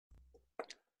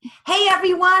Hey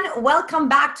everyone, welcome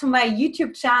back to my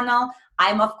YouTube channel.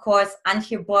 I'm of course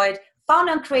Antje Boyd,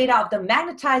 founder and creator of the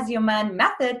Magnetize Your Man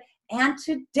method. And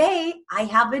today I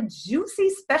have a juicy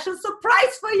special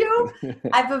surprise for you.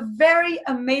 I have a very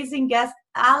amazing guest,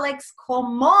 Alex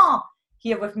Cormont,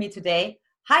 here with me today.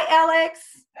 Hi,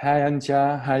 Alex. Hi,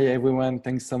 Anja. Hi, everyone.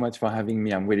 Thanks so much for having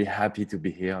me. I'm really happy to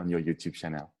be here on your YouTube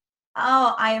channel.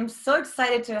 Oh, I am so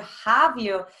excited to have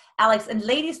you, Alex. And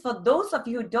ladies, for those of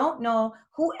you who don't know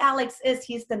who Alex is,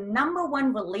 he's the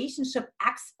 #1 relationship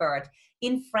expert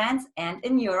in France and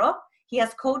in Europe. He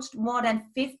has coached more than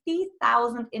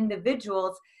 50,000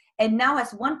 individuals and now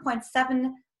has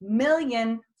 1.7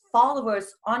 million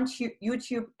followers on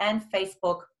YouTube and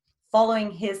Facebook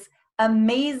following his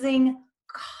amazing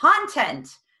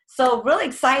content. So really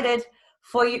excited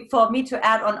for me to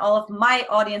add on all of my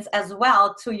audience as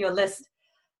well to your list,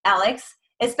 Alex,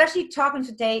 especially talking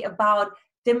today about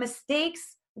the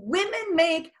mistakes women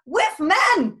make with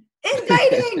men in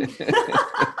dating.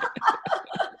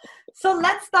 So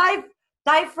let's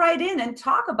dive right in and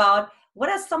talk about what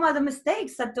are some of the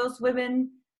mistakes that those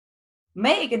women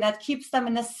make and that keeps them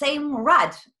in the same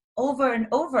rut over and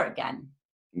over again.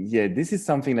 Yeah, this is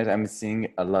something that I'm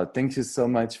seeing a lot. Thank you so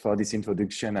much for this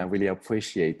introduction. I really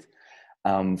appreciate.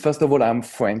 First of all, I'm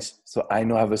French, so I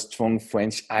know I have a strong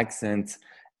French accent,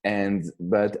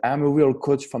 but I'm a real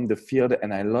coach from the field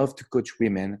and I love to coach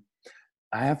women.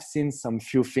 I have seen some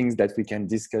few things that we can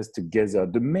discuss together.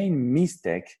 The main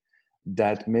mistake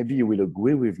that maybe you will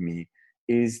agree with me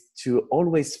is to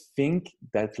always think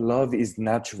that love is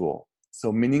natural.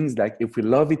 So meaning like if we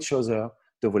love each other,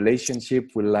 the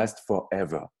relationship will last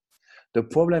forever. The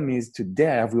problem is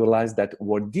today I've realized that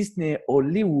Walt Disney,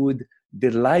 Hollywood, they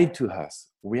lied to us.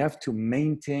 We have to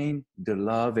maintain the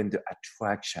love and the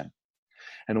attraction.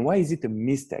 And why is it a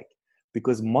mistake?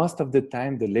 Because most of the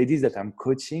time, the ladies that I'm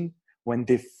coaching, when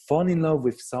they fall in love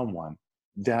with someone,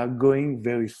 they are going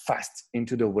very fast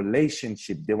into the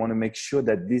relationship. They want to make sure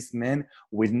that this man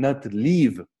will not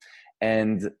leave.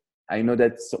 And I know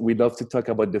that we love to talk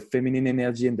about the feminine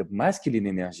energy and the masculine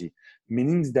energy,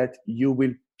 meaning that you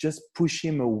will just push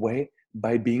him away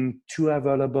by being too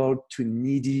available, too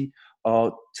needy,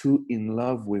 or too in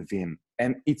love with him.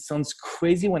 And it sounds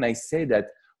crazy when I say that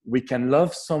we can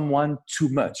love someone too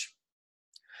much.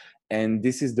 And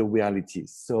this is the reality.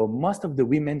 So most of the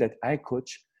women that I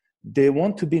coach, they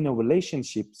want to be in a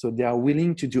relationship, so they are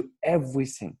willing to do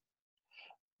everything.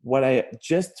 What I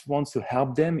just want to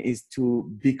help them is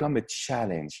to become a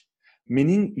challenge,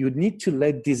 meaning you need to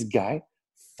let this guy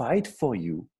fight for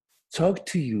you, talk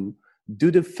to you, do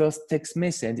the first text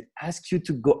message, ask you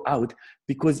to go out,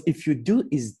 because if you do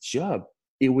his job,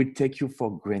 it will take you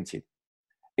for granted.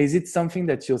 Is it something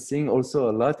that you're seeing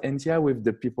also a lot, Antia, with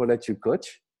the people that you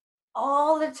coach?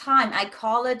 All the time. I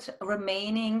call it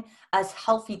remaining as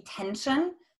healthy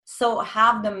tension. So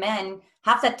have the men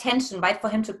have that tension, right, for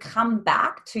him to come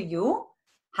back to you,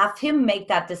 have him make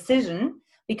that decision,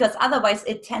 because otherwise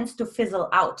it tends to fizzle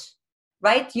out,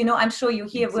 right? You know, I'm sure you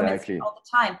hear women say all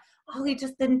the time, oh, he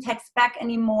just didn't text back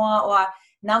anymore, or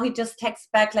now he just texts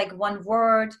back like one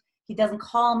word, he doesn't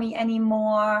call me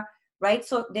anymore, right?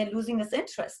 So they're losing this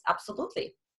interest.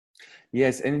 Absolutely.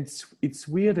 Yes, and it's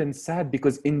weird and sad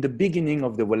because in the beginning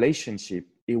of the relationship,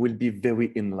 he will be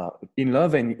very in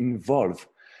love and involved.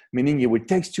 Meaning he will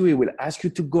text you, he will ask you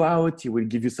to go out, he will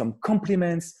give you some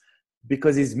compliments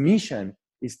because his mission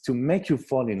is to make you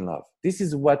fall in love. This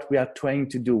is what we are trying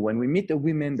to do. When we meet a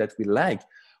woman that we like,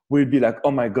 we'll be like,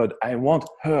 oh my God, I want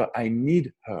her, I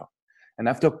need her. And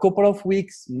after a couple of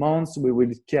weeks, months, we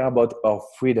will care about our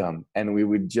freedom and we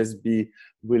will just be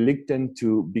reluctant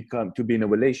to be in a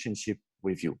relationship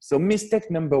with you. So mistake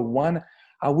 #1,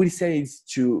 I will say, is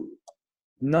to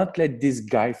not let this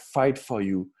guy fight for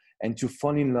you and to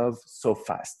fall in love so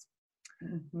fast.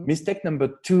 Mm-hmm. Mistake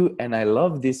 #2, and I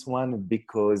love this one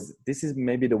because this is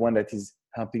maybe the one that is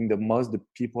helping the most the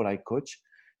people I coach,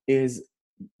 is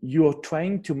you're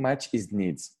trying to match his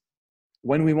needs.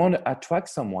 When we want to attract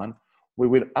someone, we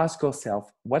will ask ourselves,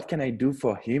 what can I do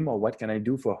for him or what can I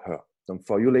do for her? So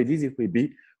for you ladies, it will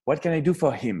be, what can I do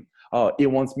for him? Oh, he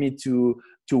wants me to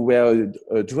wear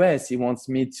a dress. He wants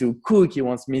me to cook. He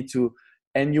wants me to,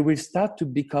 and you will start to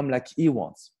become like he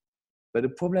wants. But the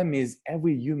problem is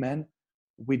every human,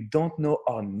 we don't know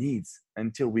our needs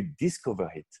until we discover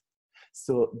it.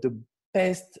 So the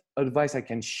best advice I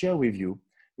can share with you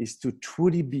is to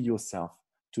truly be yourself,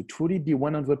 to truly be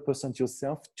 100%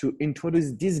 yourself, to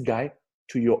introduce this guy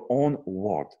to your own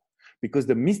world. Because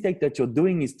the mistake that you're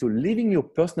doing is to living your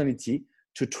personality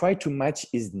to try to match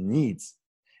his needs.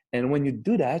 And when you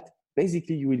do that,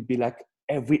 basically you will be like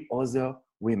every other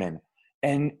woman.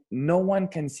 and no one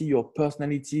can see your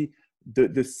personality,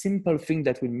 the simple thing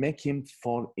that will make him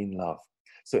fall in love.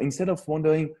 So instead of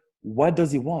wondering, what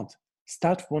does he want?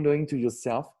 Start wondering to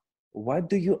yourself, what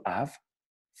do you have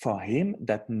for him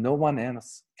that no one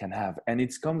else can have? And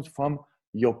it comes from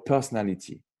your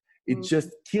personality. It just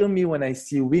kills me when I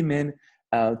see women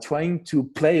trying to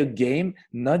play a game,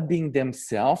 not being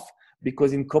themselves,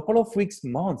 because in a couple of weeks,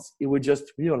 months, you will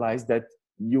just realize that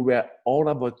you were all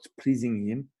about pleasing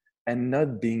him and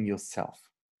not being yourself.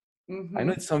 I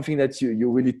know it's something that you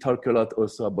really talk a lot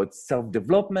also about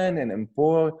self-development and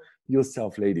empower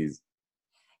yourself, ladies.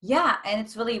 Yeah, and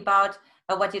it's really about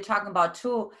what you're talking about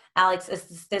too, Alex,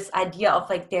 is this idea of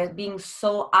like they're being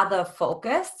so other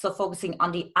focused, so focusing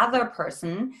on the other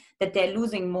person, that they're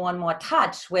losing more and more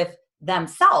touch with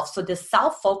themselves. So this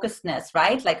self-focusedness,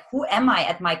 right? Like, who am I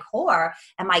at my core?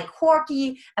 Am I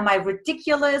quirky? Am I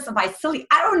ridiculous? Am I silly?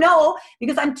 I don't know,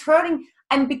 because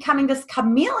I'm becoming this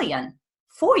chameleon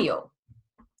for you.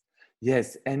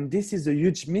 Yes, and this is a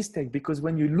huge mistake, because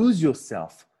when you lose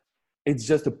yourself, it's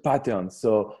just a pattern.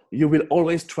 So you will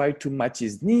always try to match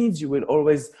his needs. You will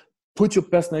always put your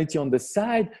personality on the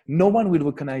side. No one will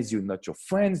recognize you, not your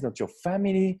friends, not your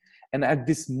family. And at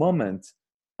this moment,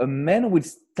 a man will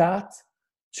start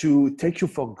to take you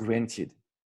for granted.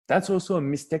 That's also a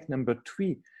mistake number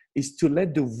 3, is to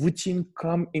let the routine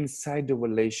come inside the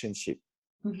relationship.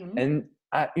 And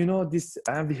I've heard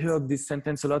this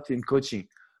sentence a lot in coaching.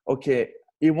 Okay,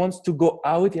 he wants to go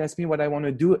out, he asks me what I want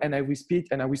to do, and I repeat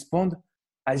and I respond,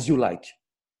 as you like.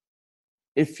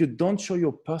 If you don't show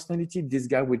your personality, this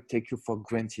guy will take you for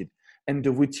granted, and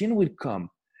the routine will come.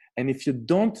 And if you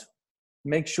don't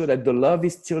make sure that the love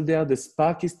is still there, the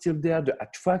spark is still there, the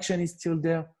attraction is still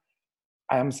there,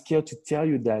 I am scared to tell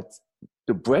you that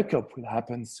the breakup will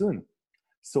happen soon.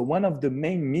 So one of the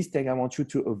main mistakes I want you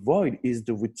to avoid is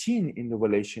the routine in the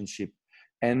relationship,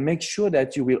 and make sure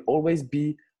that you will always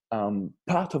be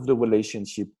part of the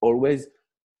relationship, always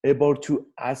able to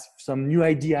ask some new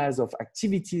ideas of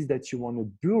activities that you want to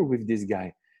do with this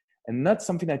guy, and not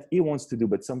something that he wants to do,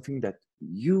 but something that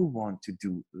you want to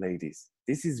do, ladies.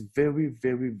 This is very,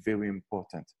 very, very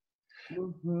important.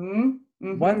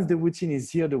 Once the routine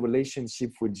is here, the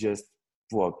relationship will just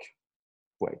break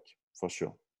for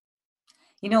sure.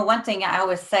 You know, one thing I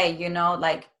always say,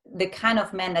 like the kind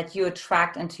of man that you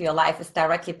attract into your life is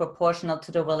directly proportional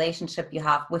to the relationship you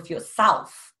have with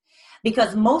yourself.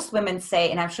 Because most women say,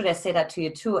 and I'm sure they say that to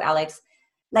you too, Alex,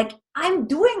 like, I'm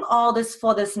doing all this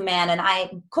for this man and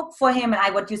I cook for him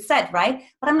and what you said, right?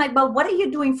 But I'm like, but what are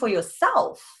you doing for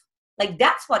yourself? Like,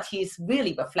 that's what he's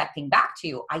really reflecting back to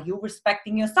you. Are you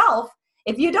respecting yourself?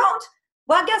 If you don't,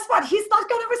 well, guess what? He's not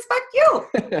going to respect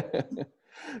you.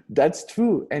 That's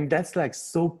true. And that's like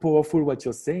so powerful what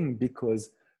you're saying,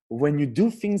 because when you do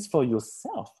things for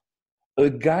yourself, a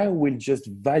guy will just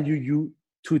value you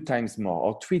 2 times more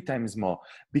or 3 times more,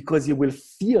 because he will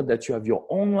feel that you have your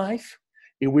own life.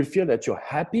 He will feel that you're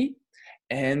happy,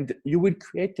 and you will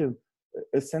create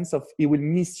a sense of he will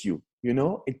miss you.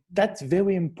 That's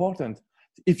very important.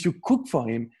 If you cook for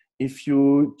him, if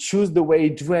you choose the way he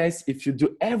dresses, if you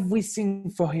do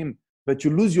everything for him, but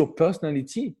you lose your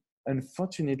personality,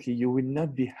 unfortunately, you will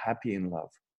not be happy in love.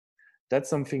 That's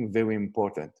something very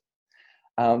important.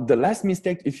 The last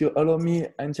mistake, if you allow me,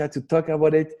 Anja, to talk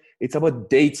about it, it's about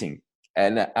dating.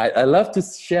 And I love to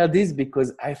share this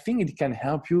because I think it can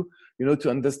help you,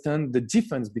 to understand the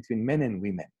difference between men and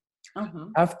women.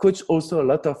 I've coached also a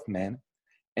lot of men,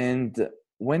 and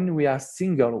when they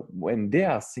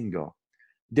are single,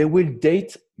 they will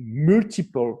date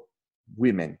multiple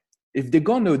women. If they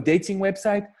go on a dating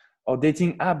website or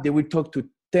dating app, they will talk to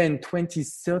 10, 20,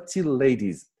 30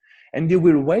 ladies, and they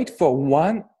will wait for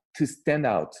one to stand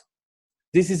out.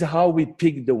 This is how we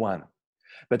pick the one.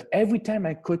 But every time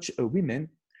I coach a woman,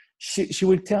 she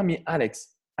will tell me, Alex,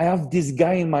 I have this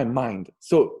guy in my mind.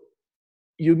 So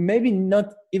you maybe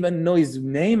not even know his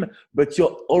name, but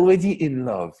you're already in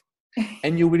love.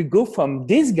 And you will go from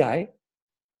this guy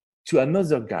to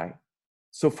another guy.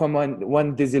 So from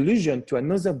one disillusion to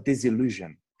another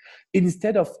disillusion,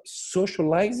 instead of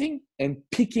socializing and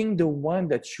picking the one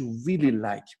that you really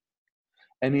like.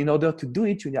 And in order to do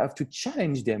it, you have to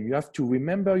challenge them. You have to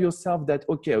remember yourself that,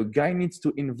 okay, a guy needs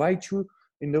to invite you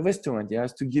in the restaurant. He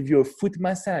has to give you a foot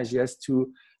massage. He has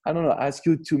to, ask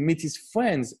you to meet his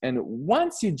friends. And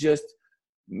once you just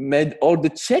made all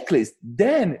the checklist,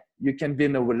 then you can be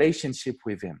in a relationship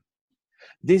with him.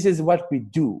 This is what we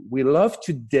do. We love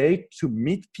to date, to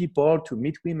meet people, to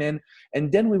meet women,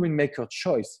 and then we will make our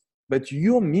choice. But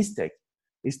your mistake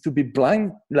is to be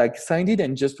blindsided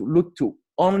and just look to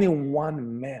only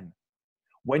one man.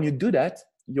 When you do that,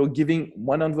 you're giving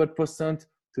 100%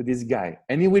 to this guy,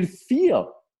 and he will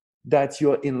feel that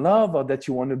you're in love or that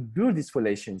you want to build this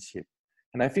relationship.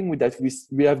 And I think with that,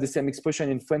 we have the same expression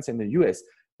in France and the US.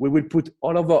 We will put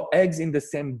all of our eggs in the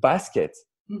same basket.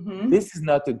 Mm-hmm. This is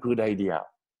not a good idea.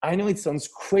 I know it sounds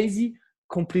crazy,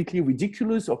 completely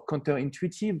ridiculous or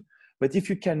counterintuitive, but if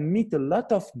you can meet a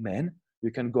lot of men,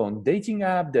 you can go on dating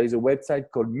app. There is a website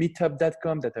called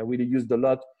meetup.com that I really used a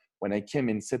lot when I came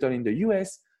and settled in the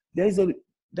US. There is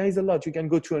a lot. You can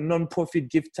go to a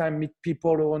non-profit, give time, meet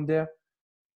people around there.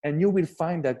 And you will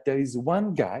find that there is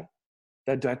one guy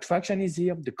that the attraction is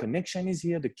here, the connection is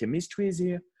here, the chemistry is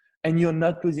here, and you're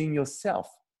not losing yourself.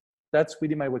 That's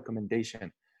really my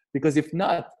recommendation. Because if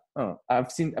not,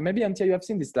 I've seen, maybe until you have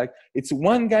seen this, like it's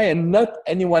one guy and not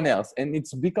anyone else. And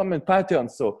it's become a pattern.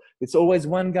 So it's always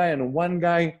one guy,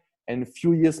 and a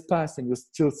few years pass and you're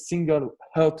still single,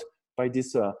 hurt by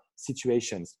these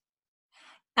situations.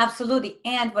 Absolutely.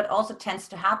 And what also tends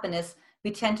to happen is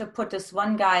we tend to put this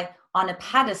one guy on a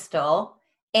pedestal,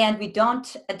 and we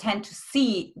don't tend to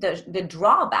see the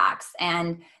drawbacks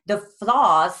and the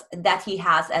flaws that he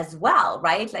has as well,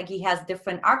 right? Like he has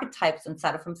different archetypes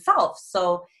inside of himself.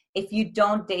 So if you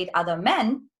don't date other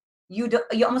men, you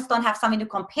almost don't have something to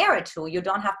compare it to. You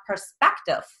don't have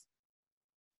perspective.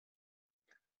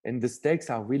 And the stakes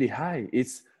are really high.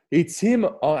 It's him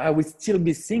or I will still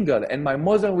be single. And my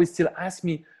mother will still ask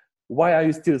me, why are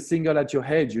you still single at your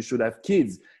age? You should have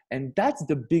kids. And that's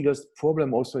the biggest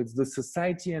problem also. It's the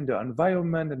society and the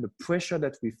environment and the pressure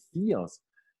that we feel.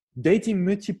 Dating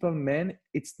multiple men,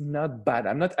 it's not bad.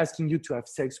 I'm not asking you to have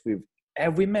sex with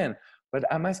every man, but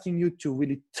I'm asking you to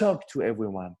really talk to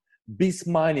everyone. Be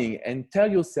smiling and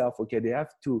tell yourself, okay, they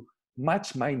have to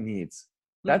match my needs.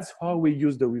 That's how we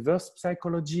use the reverse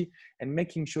psychology, and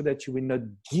making sure that you will not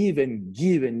give and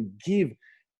give and give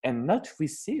and not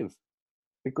receive,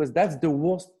 because that's the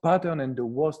worst pattern and the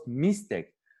worst mistake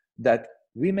that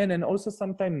women and also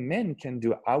sometimes men can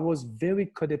do. I was very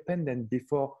codependent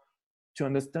before to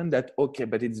understand that, okay,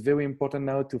 but it's very important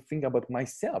now to think about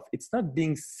myself. It's not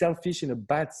being selfish in a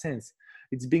bad sense.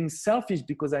 It's being selfish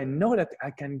because I know that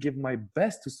I can give my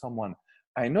best to someone.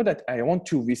 I know that I want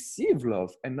to receive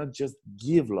love and not just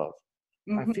give love.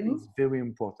 Mm-hmm. I feel it's very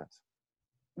important.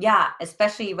 Yeah,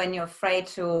 especially when you're afraid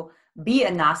to be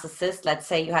a narcissist. Let's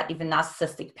say you had even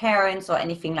narcissistic parents or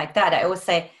anything like that. I always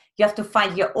say you have to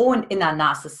find your own inner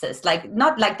narcissist. Like,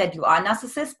 not like that you are a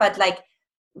narcissist, but like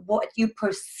what you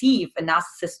perceive a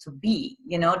narcissist to be,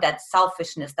 you know, that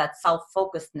selfishness, that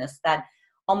self-focusedness, that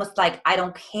almost like, I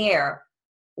don't care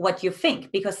what you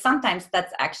think, because sometimes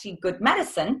that's actually good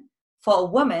medicine for a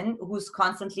woman who's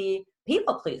constantly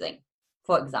people-pleasing,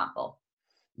 for example.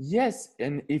 Yes,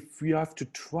 and if you have to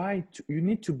you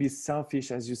need to be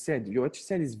selfish, as you said. What you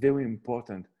said is very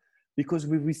important, because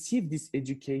we receive this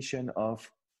education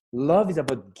of love is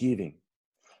about giving.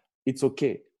 It's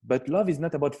okay, but love is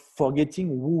not about forgetting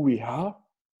who we are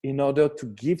in order to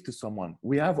give to someone.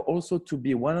 We have also to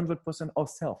be 100%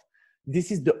 ourselves.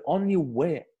 This is the only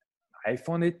way. I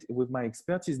found it with my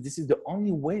expertise. This is the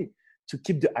only way to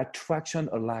keep the attraction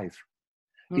alive.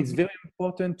 Mm-hmm. It's very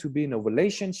important to be in a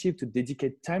relationship, to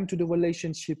dedicate time to the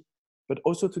relationship, but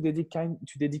also to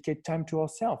dedicate time to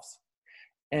ourselves.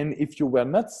 And if you were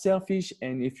not selfish,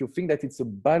 and if you think that it's a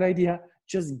bad idea,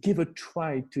 just give a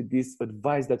try to this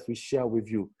advice that we share with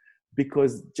you.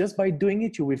 Because just by doing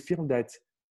it, you will feel that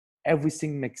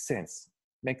everything makes sense.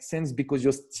 Makes sense because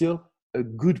you're still a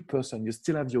good person. You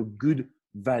still have your good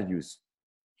values.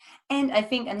 And I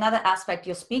think another aspect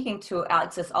you're speaking to,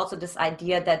 Alex, is also this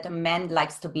idea that a man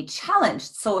likes to be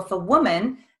challenged. So if a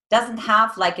woman doesn't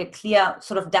have like a clear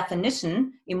sort of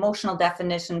definition, emotional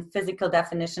definition, physical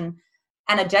definition,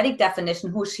 energetic definition,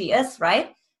 who she is,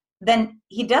 right? Then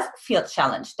he doesn't feel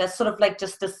challenged. There's sort of like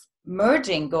just this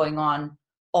merging going on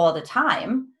all the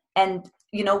time. And,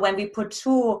 you know, when we put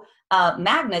two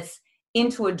magnets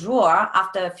into a drawer,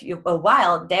 after a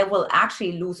while, they will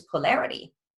actually lose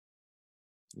polarity.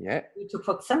 Yeah. Due to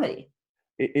proximity.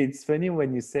 It's funny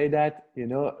when you say that, you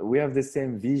know, we have the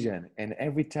same vision. And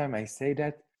every time I say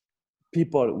that,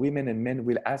 people, women and men,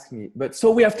 will ask me, but so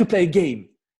we have to play a game.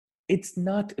 It's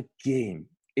not a game.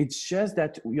 It's just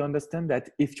that we understand that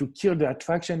if you kill the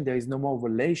attraction, there is no more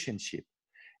relationship.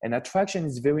 And attraction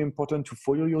is very important to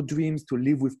follow your dreams, to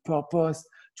live with purpose,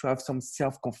 to have some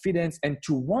self-confidence, and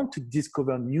to want to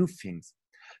discover new things.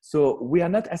 So we are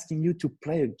not asking you to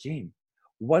play a game.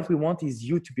 What we want is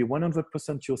you to be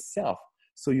 100% yourself,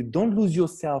 so you don't lose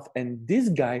yourself, and this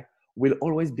guy will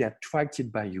always be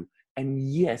attracted by you. And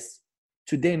yes,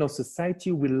 today in our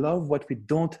society, we love what we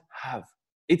don't have.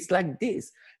 It's like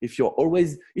this. If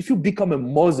you become a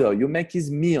mother, you make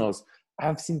his meals.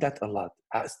 I've seen that a lot.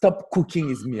 Stop cooking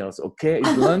his meals, okay?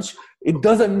 His lunch, it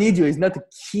doesn't need you. He's not a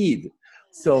kid.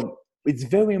 So it's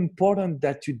very important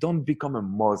that you don't become a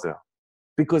mother,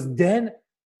 because then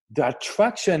the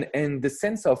attraction and the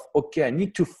sense of, okay, I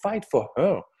need to fight for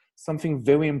her, something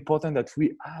very important that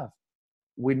we have,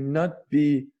 will not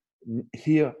be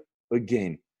here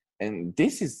again. And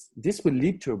this will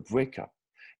lead to a breakup.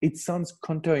 It sounds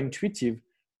counterintuitive,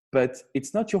 but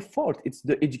it's not your fault. It's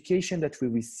the education that we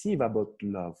receive about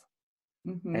love.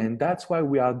 Mm-hmm. And that's why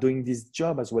we are doing this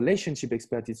job as relationship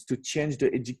experts, is to change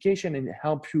the education and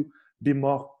help you be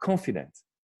more confident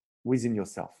within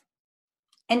yourself.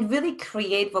 And really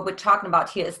create what we're talking about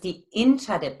here is the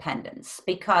interdependence,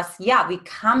 because we're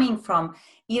coming from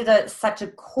either such a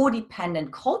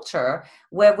codependent culture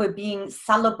where we're being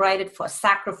celebrated for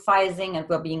sacrificing and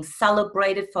we're being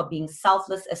celebrated for being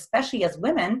selfless, especially as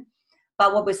women.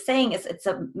 But what we're saying is it's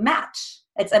a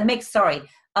mix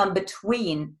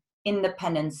between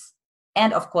independence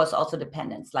and of course also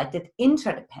dependence, like the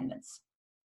interdependence.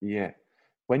 Yeah.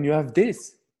 When you have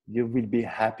this, you will be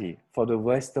happy for the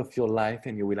rest of your life,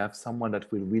 and you will have someone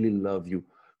that will really love you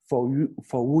for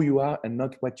who you are and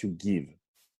not what you give.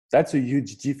 That's a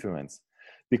huge difference.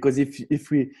 Because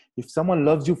if someone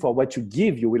loves you for what you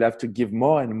give, you will have to give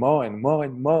more and more and more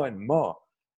and more and more,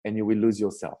 and you will lose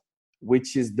yourself,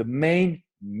 which is the main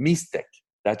mistake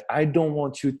that I don't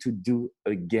want you to do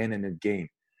again and again.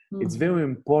 Mm-hmm. It's very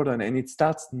important, and it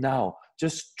starts now.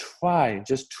 Just try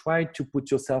to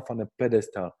put yourself on a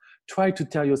pedestal. Try to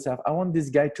tell yourself, I want this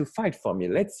guy to fight for me.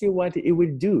 Let's see what he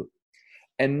will do.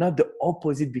 And not the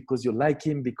opposite, because you like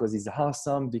him, because he's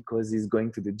awesome, because he's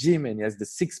going to the gym and he has the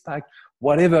six-pack.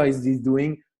 Whatever he's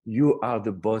doing, you are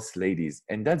the boss, ladies.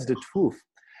 And that's the truth.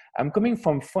 I'm coming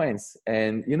from France,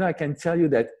 and I can tell you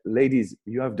that, ladies,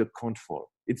 you have the control.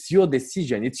 It's your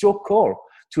decision. It's your call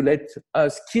to let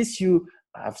us kiss you,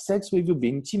 have sex with you, be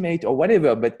intimate or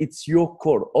whatever, but it's your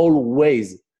call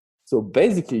always. So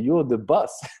basically, you're the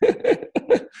boss.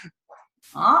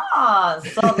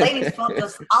 So ladies, for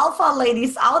those alpha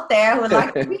ladies out there who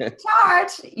like to be in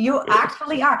charge, you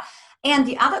actually are. And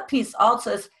the other piece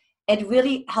also is it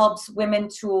really helps women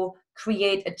to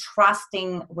create a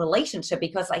trusting relationship,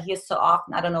 because I hear so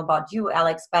often, I don't know about you,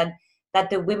 Alex, but that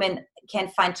the women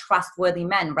can't find trustworthy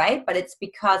men, right? But it's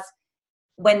because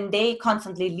when they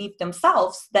constantly leave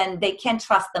themselves, then they can't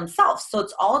trust themselves. So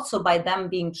it's also by them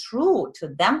being true to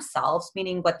themselves,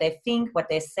 meaning what they think, what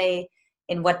they say,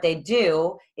 and what they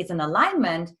do is in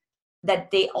alignment,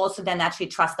 that they also then actually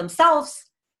trust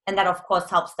themselves. And that, of course,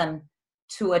 helps them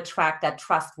to attract that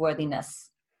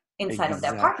trustworthiness inside of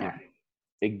their partner.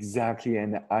 Exactly.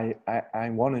 And I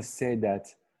want to say that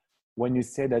when you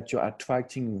say that you're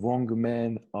attracting wrong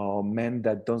men or men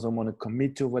that doesn't want to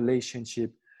commit to a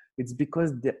relationship, it's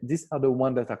because these are the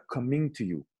ones that are coming to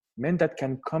you. Men that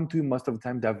can come to you most of the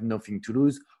time, they have nothing to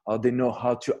lose, or they know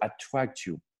how to attract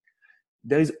you.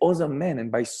 There is other men,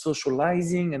 and by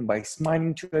socializing and by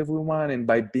smiling to everyone and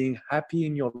by being happy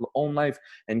in your own life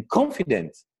and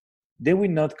confident, they will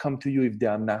not come to you if they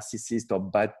are narcissists or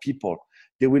bad people.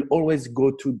 They will always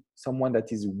go to someone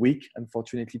that is weak,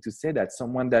 unfortunately to say that,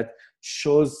 someone that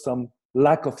shows some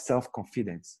lack of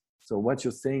self-confidence. So what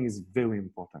you're saying is very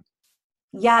important.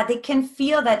 Yeah, they can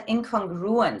feel that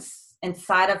incongruence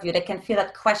inside of you. They can feel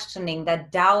that questioning,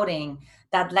 that doubting,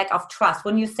 that lack of trust.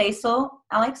 Wouldn't you say so,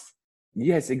 Alex?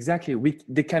 Yes, exactly.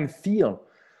 They can feel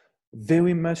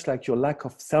very much like your lack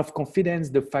of self-confidence,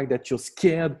 the fact that you're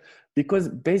scared, because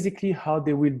basically how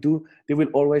they will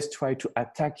always try to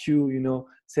attack you,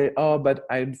 say, oh, but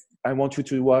I want you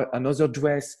to wear another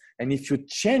dress. And if you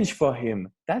change for him,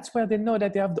 that's where they know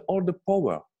that they have all the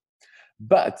power.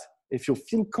 But if you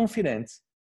feel confident,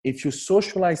 if you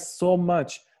socialize so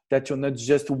much that you're not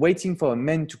just waiting for a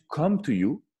man to come to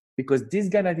you, because this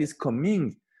guy that is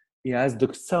coming, he has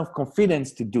the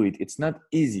self-confidence to do it. It's not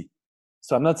easy.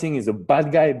 So I'm not saying he's a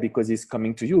bad guy because he's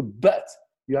coming to you, but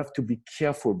you have to be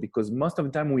careful, because most of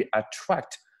the time we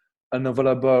attract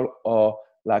unavailable or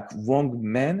like wrong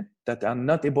men that are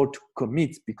not able to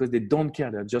commit because they don't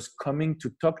care. They're just coming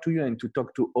to talk to you and to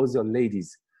talk to other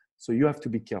ladies. So you have to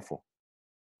be careful.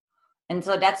 And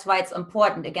so that's why it's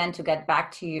important, again, to get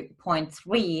back to point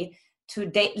 3, to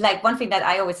date. Like one thing that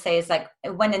I always say is like,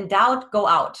 when in doubt, go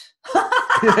out.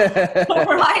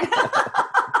 Right?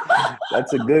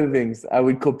 That's a good thing. I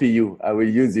will copy you. I will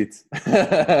use it.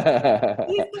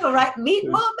 Please do, right? Meet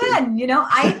more men.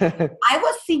 I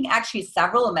was seeing actually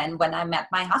several men when I met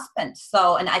my husband.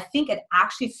 So, and I think it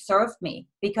actually served me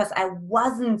because I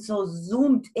wasn't so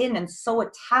zoomed in and so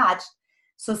attached.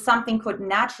 So something could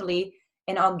naturally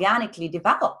and organically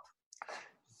develop.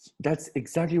 That's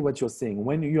exactly what you're saying.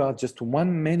 When you are just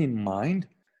one man in mind,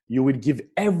 you will give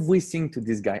everything to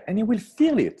this guy and he will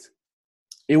feel it.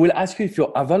 He will ask you if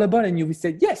you're available and you will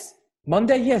say, yes,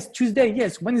 Monday, yes, Tuesday,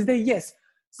 yes, Wednesday, yes.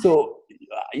 So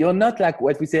you're not like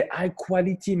what we say high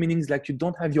quality, meaning it's like you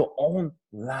don't have your own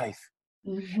life.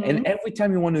 Mm-hmm. And every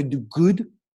time you want to do good,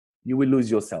 you will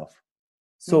lose yourself.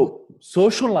 So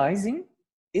socializing,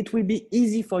 it will be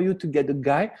easy for you to get a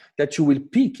guy that you will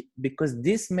pick because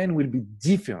this man will be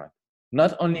different.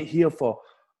 Not only here for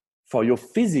your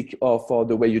physique or for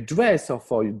the way you dress or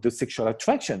for the sexual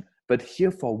attraction, but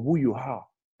here for who you are.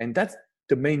 And that's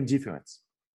the main difference.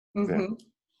 Mm-hmm.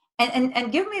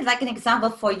 And give me like an example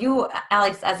for you,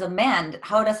 Alex, as a man.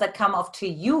 How does that come off to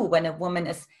you when a woman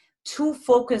is too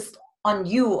focused on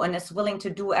you and is willing to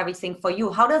do everything for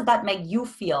you? How does that make you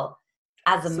feel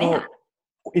as a man?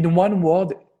 In one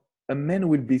word, a man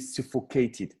will be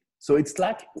suffocated. So it's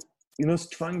like,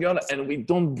 strangle and we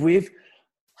don't breathe.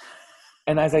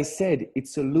 And as I said,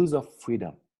 it's a loss of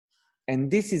freedom.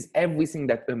 And this is everything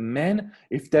that a man,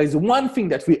 if there is one thing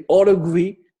that we all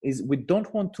agree, is we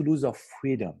don't want to lose our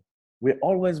freedom. We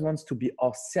always want to be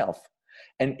ourselves.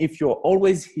 And if you're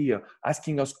always here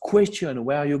asking us questions,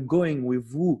 where are you going,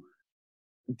 with who,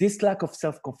 this lack of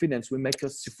self-confidence will make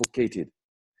us suffocated.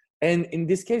 And in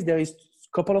this case, there is a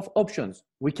couple of options.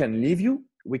 We can leave you,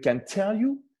 we can tell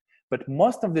you, but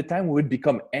most of the time we will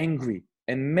become angry.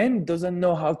 And men doesn't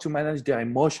know how to manage their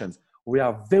emotions. We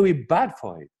are very bad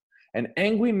for it. And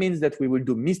angry means that we will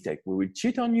do mistakes. We will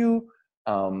cheat on you.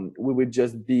 We will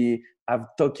just have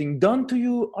talking down to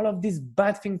you. All of these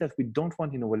bad things that we don't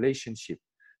want in a relationship.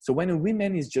 So when a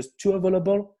woman is just too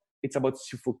available, it's about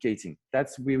suffocating.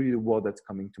 That's really the word that's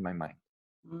coming to my mind.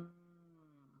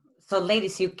 So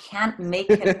ladies, you can't make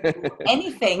him do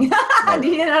anything. Do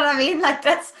you know what I mean? Like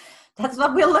that's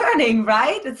what we're learning,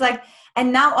 right? It's like,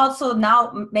 and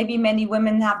now maybe many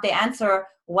women have the answer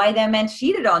why their man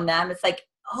cheated on them. It's like,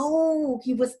 oh,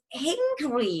 he was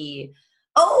angry.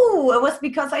 Oh, it was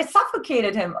because I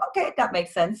suffocated him. Okay, that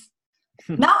makes sense.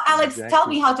 Now, Alex, exactly. Tell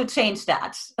me how to change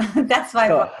that. That's why.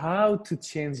 So how to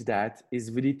change that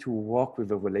is really to work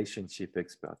with a relationship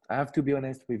expert. I have to be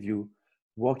honest with you.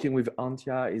 Working with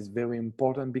Antia is very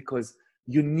important because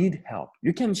you need help.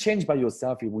 You can change by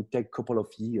yourself. It would take a couple of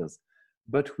years,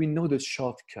 but we know the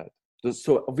shortcut.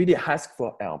 So really ask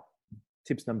for help.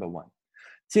 Tips number 1.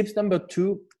 Tips number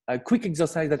 2, a quick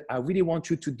exercise that I really want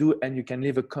you to do, and you can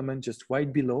leave a comment just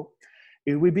right below.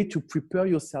 It will be to prepare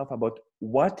yourself about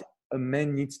what a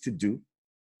man needs to do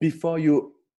before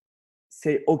you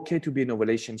say okay to be in a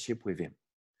relationship with him.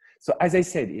 So as I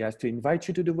said, he has to invite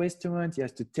you to the restaurant. He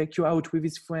has to take you out with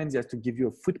his friends. He has to give you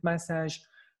a foot massage.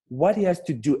 What he has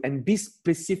to do, and be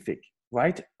specific,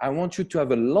 right? I want you to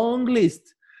have a long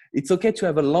list. It's okay to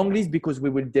have a long list because we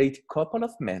will date a couple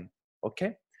of men,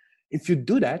 okay? If you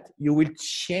do that, you will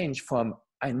change from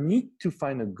I need to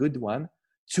find a good one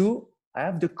to I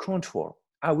have the control.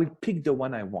 I will pick the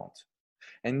one I want.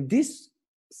 And this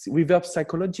reverse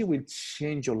psychology will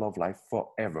change your love life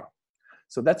forever.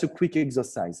 So that's a quick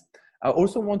exercise. I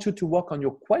also want you to work on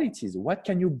your qualities. What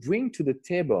can you bring to the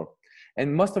table?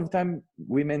 And most of the time,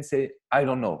 women say, I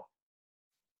don't know.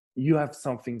 You have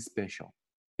something special.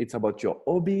 It's about your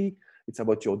hobby. It's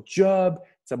about your job.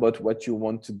 It's about what you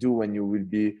want to do when you will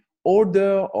be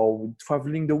older or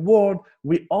traveling the world.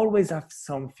 We always have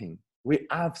something. We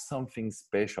have something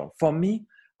special. For me,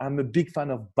 I'm a big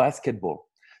fan of basketball.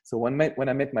 So when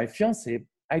I met my fiancée,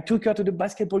 I took her to the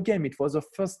basketball game. It was her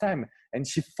first time, and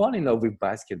she fell in love with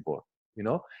basketball,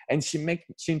 and she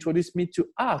introduced me to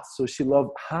art. So she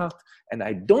loved art, and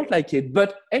I don't like it.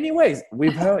 But anyways,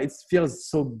 with her, it feels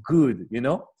so good,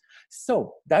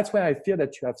 So that's why I feel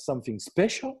that you have something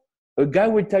special. A guy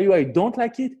will tell you, I don't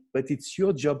like it, but it's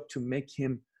your job to make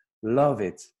him love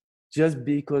it just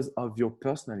because of your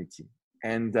personality.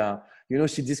 And,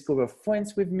 she discovered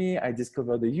France with me. I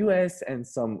discovered the US and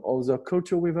some other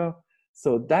culture with her.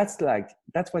 So that's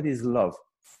what is love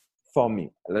for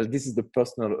me. This is the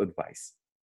personal advice.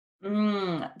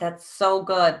 That's so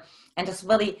good. And just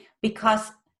really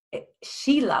because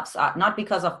she loves art, not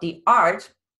because of the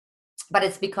art, but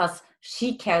it's because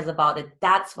she cares about it.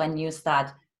 That's when you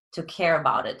start to care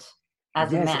about it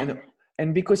as a man.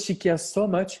 And because she cares so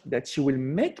much that she will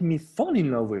make me fall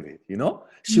in love with it,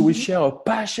 She will share her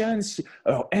passion,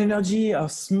 her energy, her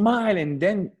smile, and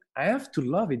then I have to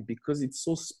love it because it's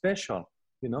so special,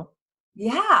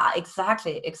 Yeah,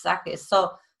 exactly.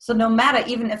 So no matter,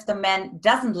 even if the man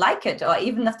doesn't like it, or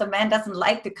even if the man doesn't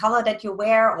like the color that you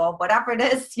wear or whatever it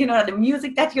is, the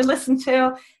music that you listen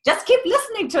to, just keep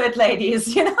listening to it,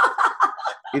 ladies,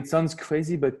 It sounds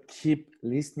crazy, but keep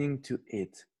listening to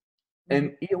it.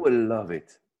 and he will love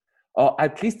it. Or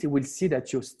at least he will see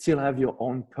that you still have your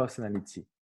own personality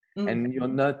and you're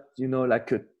not,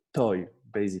 like a toy,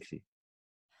 basically.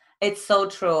 It's so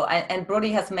true. And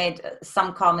Brody has made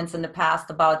some comments in the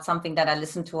past about something that I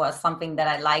listened to or something that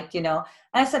I liked, And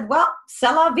I said, well,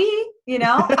 c'est la vie,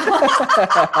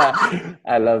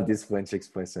 I love this French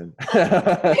expression.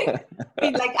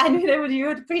 Like, I knew that you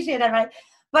would appreciate that, right?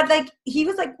 But like, he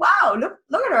was like, wow,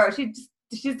 look at her. She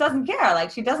just doesn't care.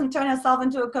 Like, she doesn't turn herself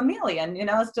into a chameleon,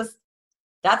 it's just,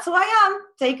 that's who I am.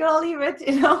 Take it or leave it,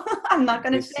 I'm not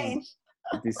going to change.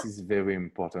 This is very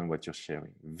important what you're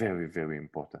sharing. Very, very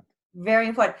important. Very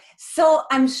important. So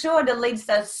I'm sure the ladies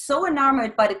are so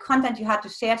enamored by the content you had to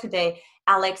share today,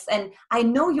 Alex. And I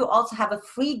know you also have a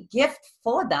free gift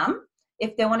for them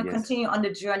if they want to continue on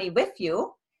the journey with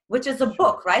you, which is a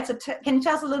book, right? So can you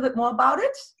tell us a little bit more about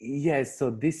it? Yes. So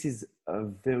this is a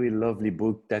very lovely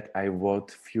book that I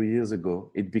wrote a few years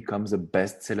ago. It becomes a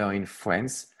bestseller in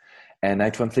France. And I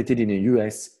translated in the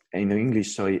US, in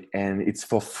English, and it's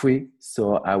for free.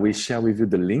 So I will share with you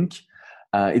the link.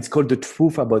 It's called The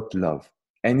Truth About Love.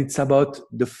 And it's about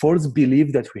the false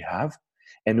belief that we have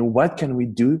and what can we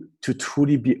do to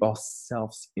truly be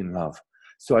ourselves in love.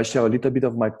 So I share a little bit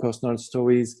of my personal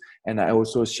stories, and I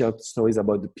also share stories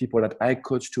about the people that I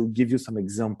coach to give you some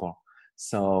example.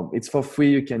 So it's for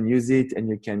free. You can use it, and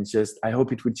you can I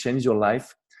hope it will change your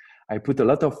life. I put a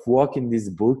lot of work in this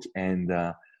book, and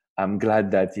I'm glad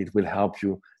that it will help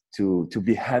you to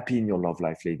be happy in your love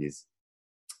life, ladies.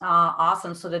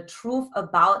 Awesome. So The Truth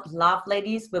About Love,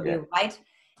 ladies, will be right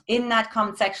in that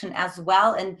comment section as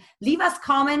well. And leave us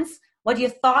comments what you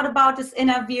thought about this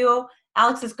interview.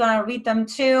 Alex is going to read them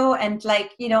too. And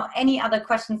any other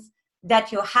questions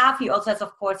that you have. He also has,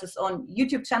 of course, his own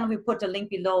YouTube channel. We put the link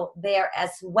below there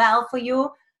as well for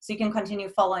you, so you can continue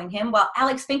following him. Well,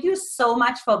 Alex, thank you so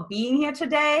much for being here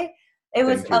today. It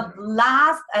was a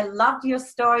blast. I loved your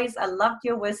stories. I loved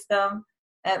your wisdom.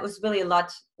 It was really a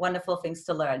lot wonderful things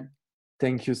to learn.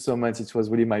 Thank you so much. It was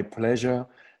really my pleasure.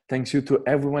 Thanks you to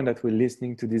everyone that will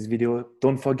listening to this video.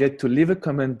 Don't forget to leave a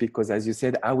comment because, as you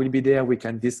said, I will be there. We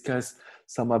can discuss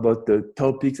some about the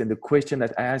topics and the question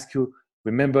that I ask you.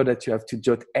 Remember that you have to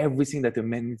jot everything that a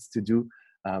man needs to do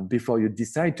before you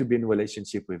decide to be in a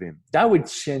relationship with him. That will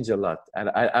change a lot. And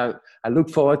I look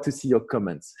forward to see your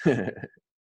comments.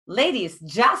 Ladies,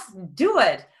 just do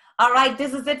it. All right,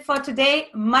 this is it for today.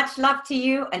 Much love to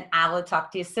you, and I will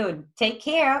talk to you soon. Take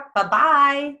care.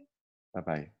 Bye-bye.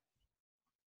 Bye-bye.